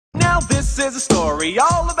this is a story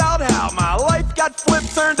all about how my life got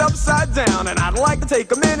flipped, turned upside down. And I'd like to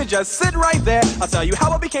take a minute, just sit right there. I'll tell you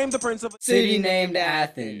how I became the prince of a city named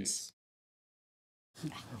Athens.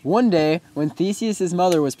 One day, when Theseus'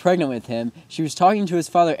 mother was pregnant with him, she was talking to his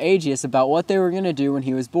father Aegeus about what they were going to do when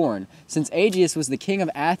he was born. Since Aegeus was the king of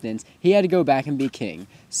Athens, he had to go back and be king.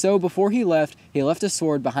 So before he left a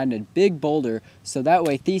sword behind a big boulder so that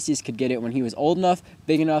way Theseus could get it when he was old enough,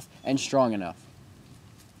 big enough, and strong enough.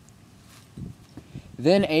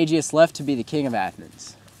 Then Aegeus left to be the king of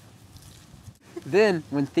Athens. Then,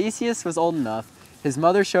 when Theseus was old enough, his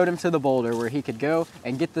mother showed him to the boulder where he could go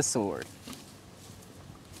and get the sword.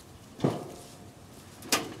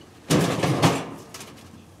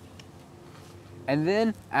 And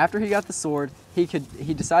then, after he got the sword, he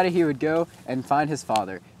decided he would go and find his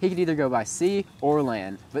father. He could either go by sea or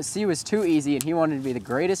land, but sea was too easy and he wanted to be the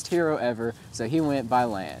greatest hero ever, so he went by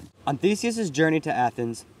land. On Theseus' journey to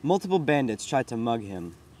Athens, multiple bandits tried to mug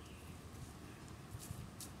him.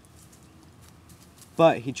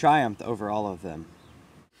 But he triumphed over all of them.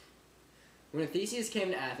 When Theseus came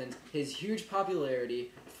to Athens, his huge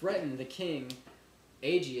popularity threatened the king,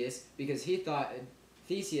 Aegeus, because he thought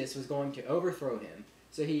Theseus was going to overthrow him.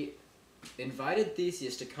 So he invited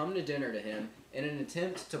Theseus to come to dinner to him in an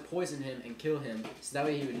attempt to poison him and kill him so that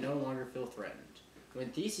way he would no longer feel threatened. When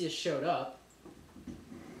Theseus showed up,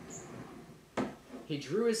 he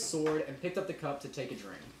drew his sword and picked up the cup to take a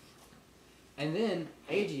drink. And then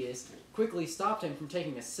Aegeus quickly stopped him from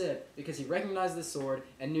taking a sip because he recognized the sword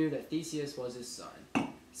and knew that Theseus was his son.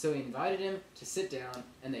 So he invited him to sit down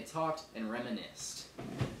and they talked and reminisced.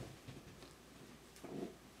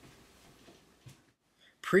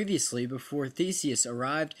 Previously, before Theseus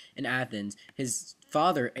arrived in Athens, his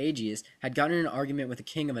father, Aegeus, had gotten in an argument with the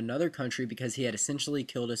king of another country because he had essentially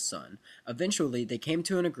killed his son. Eventually, they came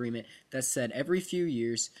to an agreement that said every few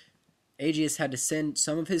years, Aegeus had to send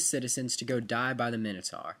some of his citizens to go die by the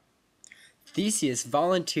Minotaur. Theseus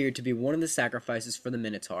volunteered to be one of the sacrifices for the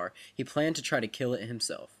Minotaur. He planned to try to kill it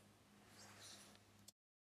himself.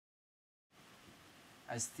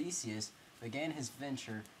 As Theseus began his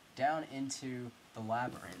venture down into the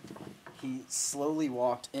labyrinth, he slowly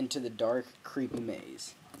walked into the dark, creepy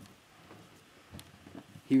maze.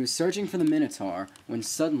 He was searching for the Minotaur when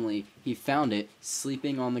suddenly he found it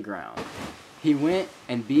sleeping on the ground. He went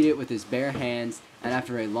and beat it with his bare hands, and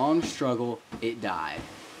after a long struggle, it died.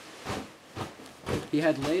 He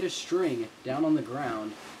had laid a string down on the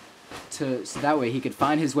ground so that way he could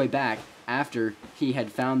find his way back after he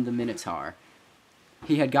had found the Minotaur.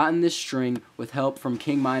 He had gotten this string with help from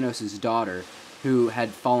King Minos' daughter, who had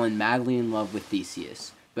fallen madly in love with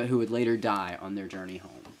Theseus, but who would later die on their journey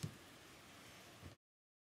home.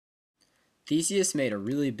 Theseus made a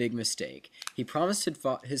really big mistake. He promised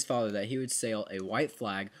his father that he would sail a white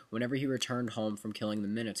flag whenever he returned home from killing the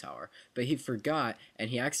Minotaur, but he forgot and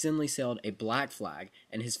he accidentally sailed a black flag,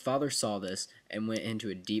 and his father saw this and went into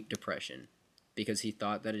a deep depression because he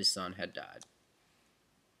thought that his son had died.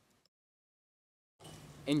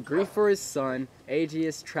 In grief for his son,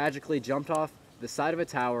 Aegeus tragically jumped off the side of a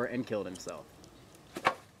tower and killed himself.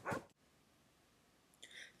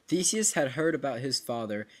 Theseus had heard about his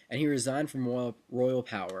father, and he resigned from royal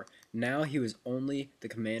power. Now he was only the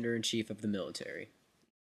commander-in-chief of the military.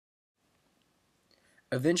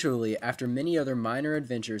 Eventually, after many other minor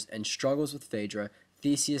adventures and struggles with Phaedra,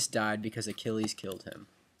 Theseus died because Achilles killed him.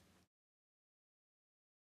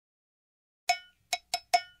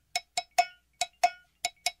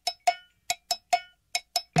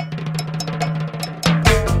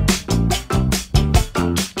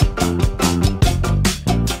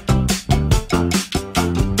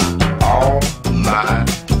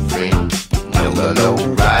 The low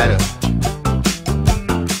rider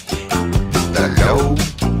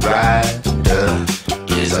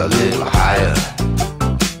is a little higher.